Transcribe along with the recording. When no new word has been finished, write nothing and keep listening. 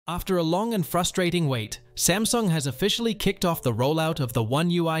After a long and frustrating wait, Samsung has officially kicked off the rollout of the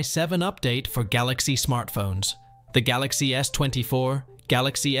One UI 7 update for Galaxy smartphones. The Galaxy S24,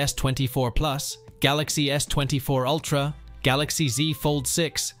 Galaxy S24 Plus, Galaxy S24 Ultra, Galaxy Z Fold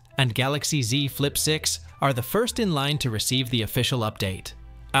 6, and Galaxy Z Flip 6 are the first in line to receive the official update.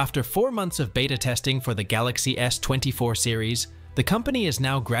 After 4 months of beta testing for the Galaxy S24 series, the company is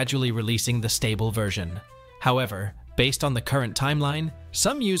now gradually releasing the stable version. However, based on the current timeline,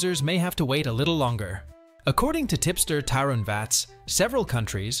 some users may have to wait a little longer. According to tipster Tarun Vats, several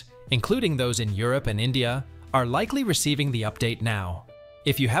countries, including those in Europe and India, are likely receiving the update now.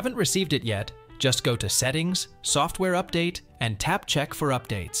 If you haven't received it yet, just go to Settings, Software Update, and tap Check for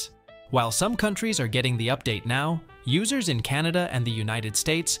updates. While some countries are getting the update now, users in Canada and the United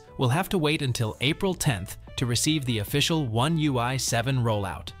States will have to wait until April 10th to receive the official One UI 7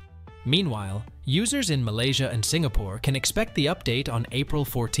 rollout. Meanwhile, users in Malaysia and Singapore can expect the update on April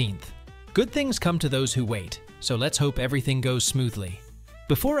 14th. Good things come to those who wait, so let's hope everything goes smoothly.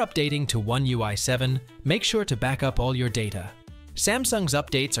 Before updating to One UI 7, make sure to back up all your data. Samsung's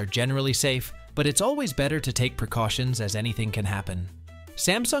updates are generally safe, but it's always better to take precautions as anything can happen.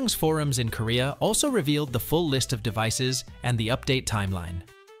 Samsung's forums in Korea also revealed the full list of devices and the update timeline.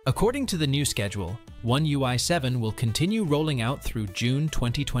 According to the new schedule, One UI 7 will continue rolling out through June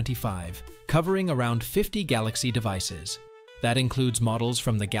 2025, covering around 50 Galaxy devices. That includes models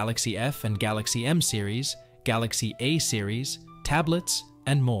from the Galaxy F and Galaxy M series, Galaxy A series, tablets,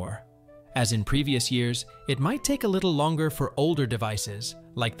 and more. As in previous years, it might take a little longer for older devices,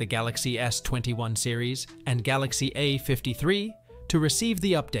 like the Galaxy S21 series and Galaxy A53, to receive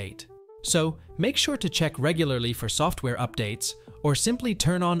the update. So, make sure to check regularly for software updates, or simply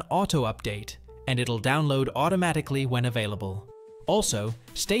turn on Auto Update, and it'll download automatically when available. Also,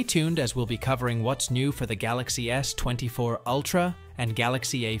 stay tuned as we'll be covering what's new for the Galaxy S24 Ultra and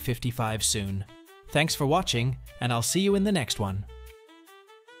Galaxy A55 soon. Thanks for watching, and I'll see you in the next one.